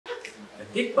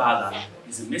Tikbalang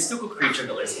is a mystical creature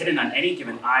that lives hidden on any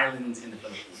given island in the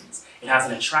Philippines. It has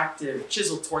an attractive,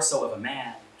 chiseled torso of a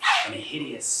man and a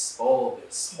hideous,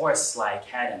 bulbous, horse-like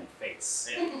head and face.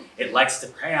 It likes to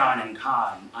prey on and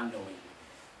con unknowingly.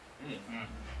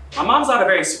 My mom's not a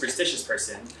very superstitious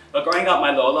person, but growing up,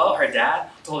 my Lola, her dad,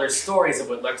 told her stories of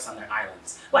what lurks on their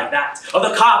islands. Like that of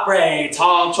the Capre,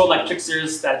 tall, troll-like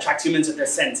tricksters that attract humans with their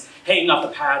scent, hanging off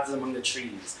the paths among the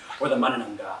trees. Or the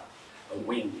Manananggal, a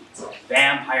winged,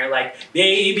 vampire-like,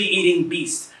 baby-eating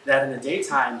beast that in the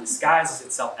daytime disguises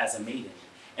itself as a maiden,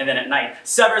 and then at night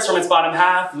severs from its bottom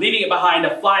half, leaving it behind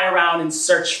to fly around in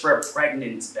search for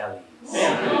pregnant bellies.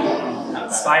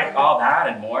 Despite all that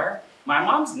and more, my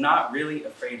mom's not really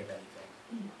afraid of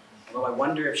anything. Although I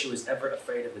wonder if she was ever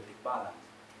afraid of the Tikbalang.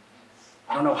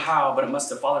 I don't know how, but it must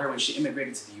have followed her when she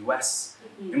immigrated to the US.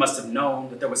 It must have known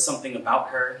that there was something about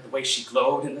her, the way she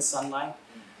glowed in the sunlight,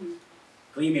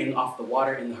 gleaming off the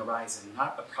water in the horizon,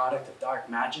 not a product of dark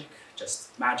magic,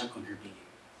 just magic on her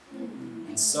being.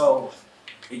 And so,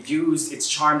 it used its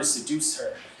charm to seduce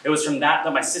her. It was from that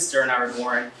my sister and I were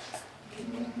born.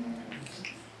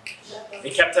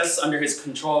 It kept us under his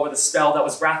control with a spell that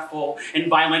was wrathful and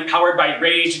violent, powered by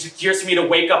rage. It took years for me to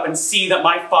wake up and see that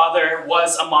my father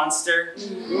was a monster.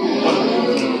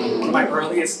 One of my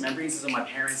earliest memories is of my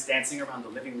parents dancing around the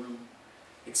living room.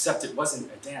 Except it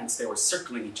wasn't a dance, they were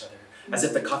circling each other, as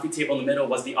if the coffee table in the middle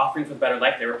was the offering for the better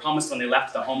life they were promised when they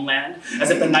left the homeland, as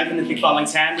if the knife in the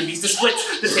Tikbalang's hand would be used to split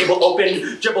the table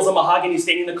open, dribbles of mahogany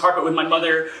staining the carpet with my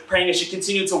mother, praying as she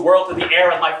continued to whirl through the air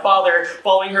with my father,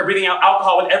 following her, breathing out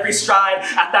alcohol with every stride.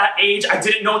 At that age, I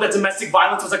didn't know that domestic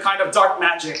violence was a kind of dark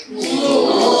magic.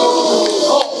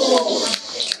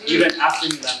 Even after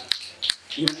we left,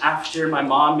 even after my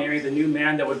mom married the new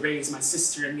man that would raise my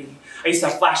sister and me, I used to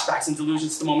have flashbacks and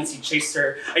delusions to the moments he chased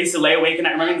her. I used to lay awake and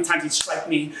I remember the times he'd strike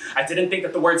me. I didn't think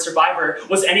that the word survivor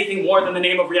was anything more than the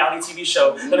name of a reality TV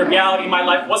show. That in reality, my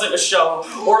life wasn't a show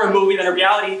or a movie. That in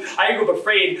reality, I grew up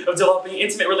afraid of developing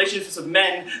intimate relationships with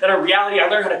men. That in reality, I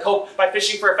learned how to cope by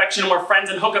fishing for affection and more friends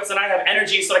and hookups, and I have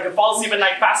energy so that I could fall asleep at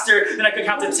night faster than I could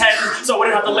count to 10, so I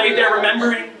wouldn't have to lay there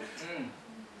remembering.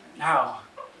 Now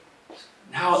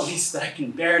at least that I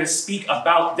can bear to speak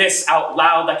about this out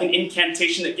loud, like an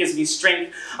incantation that gives me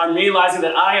strength. I'm realizing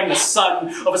that I am the son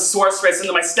of a sorceress, and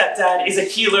that my stepdad is a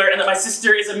healer, and that my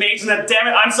sister is a mage, and that, damn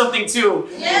it, I'm something too.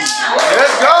 Yeah.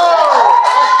 Let's go!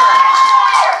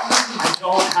 I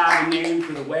don't have a name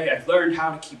for the way I've learned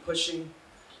how to keep pushing,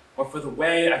 or for the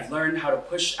way I've learned how to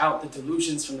push out the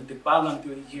delusions from the Tikbalang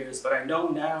through the years, but I know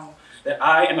now that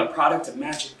I am a product of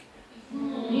magic.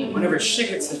 Whenever shit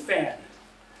hits the fan,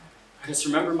 I just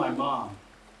remember my mom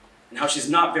and how she's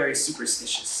not very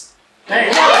superstitious.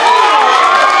 Hey.